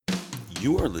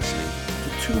You are listening to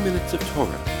 2 Minutes of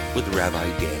Torah with Rabbi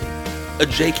Danny, a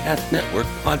JCast Network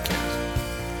podcast.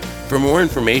 For more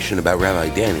information about Rabbi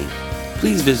Danny,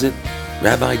 please visit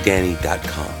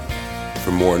rabbidanny.com. For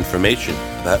more information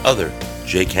about other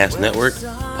JCast Network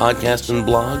podcasts and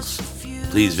blogs,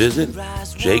 please visit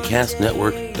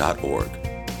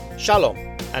jcastnetwork.org. Shalom,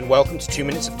 and welcome to 2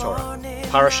 Minutes of Torah,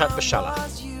 Parashat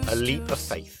Beshalach, a leap of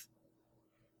faith.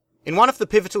 In one of the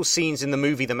pivotal scenes in the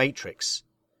movie The Matrix,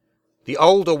 the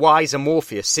older, wiser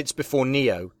Morpheus sits before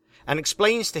Neo and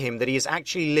explains to him that he is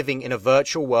actually living in a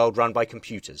virtual world run by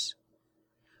computers.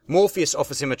 Morpheus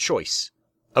offers him a choice,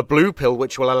 a blue pill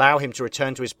which will allow him to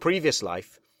return to his previous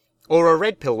life, or a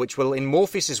red pill which will, in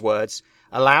Morpheus's words,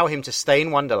 allow him to stay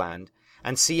in Wonderland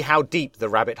and see how deep the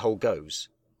rabbit hole goes.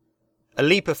 A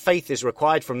leap of faith is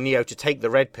required from Neo to take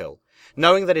the red pill,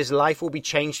 knowing that his life will be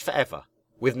changed forever,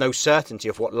 with no certainty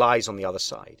of what lies on the other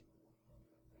side.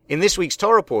 In this week's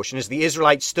Torah portion, as the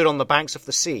Israelites stood on the banks of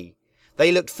the sea,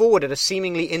 they looked forward at a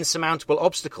seemingly insurmountable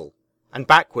obstacle, and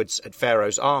backwards at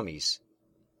Pharaoh's armies.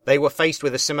 They were faced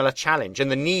with a similar challenge and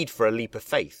the need for a leap of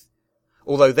faith,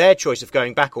 although their choice of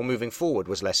going back or moving forward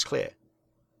was less clear.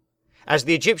 As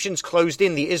the Egyptians closed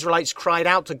in, the Israelites cried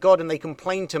out to God and they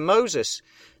complained to Moses,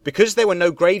 "Because there were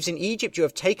no graves in Egypt, you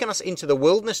have taken us into the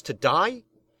wilderness to die?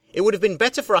 It would have been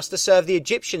better for us to serve the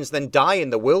Egyptians than die in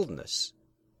the wilderness."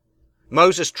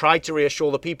 Moses tried to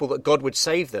reassure the people that God would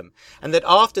save them, and that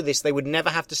after this they would never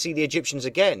have to see the Egyptians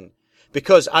again,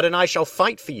 because Adonai shall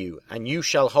fight for you, and you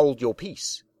shall hold your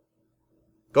peace.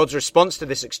 God's response to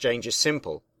this exchange is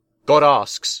simple. God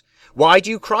asks, "Why do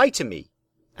you cry to me?"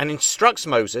 and instructs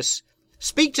Moses,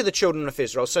 "Speak to the children of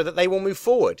Israel so that they will move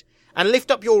forward, and lift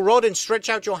up your rod and stretch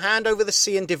out your hand over the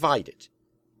sea and divide it."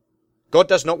 God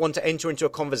does not want to enter into a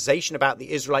conversation about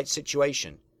the Israelite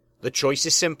situation. The choice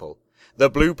is simple. The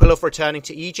blue pill of returning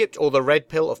to Egypt or the red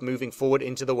pill of moving forward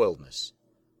into the wilderness.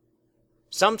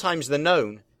 Sometimes the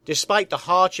known, despite the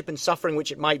hardship and suffering which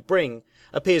it might bring,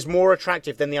 appears more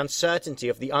attractive than the uncertainty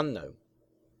of the unknown.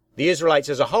 The Israelites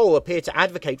as a whole appear to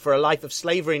advocate for a life of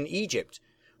slavery in Egypt,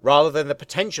 rather than the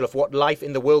potential of what life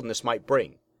in the wilderness might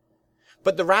bring.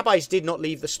 But the rabbis did not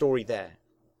leave the story there.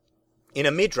 In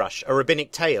a midrash, a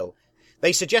rabbinic tale,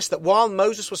 they suggest that while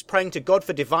Moses was praying to God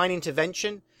for divine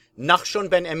intervention, Nachshon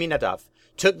ben Aminadav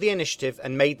took the initiative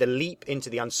and made the leap into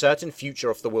the uncertain future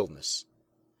of the wilderness.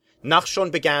 Nachshon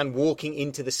began walking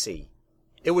into the sea.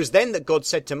 It was then that God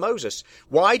said to Moses,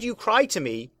 "Why do you cry to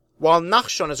me while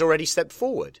Nachshon has already stepped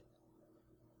forward?"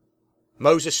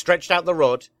 Moses stretched out the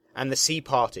rod and the sea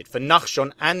parted for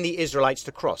Nachshon and the Israelites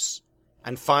to cross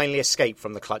and finally escape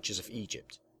from the clutches of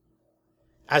Egypt.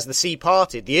 As the sea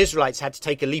parted, the Israelites had to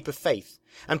take a leap of faith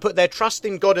and put their trust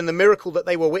in God and the miracle that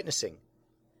they were witnessing.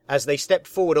 As they stepped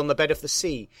forward on the bed of the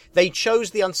sea, they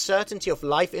chose the uncertainty of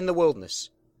life in the wilderness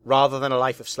rather than a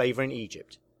life of slavery in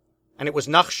Egypt. And it was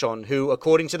Nachshon who,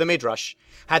 according to the Midrash,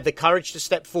 had the courage to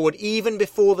step forward even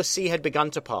before the sea had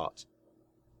begun to part.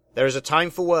 There is a time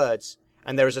for words,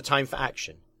 and there is a time for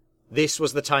action. This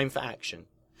was the time for action.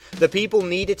 The people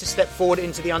needed to step forward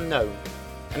into the unknown,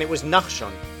 and it was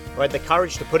Nachshon who had the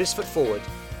courage to put his foot forward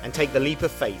and take the leap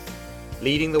of faith,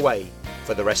 leading the way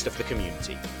for the rest of the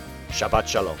community. Shabbat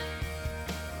Shalom.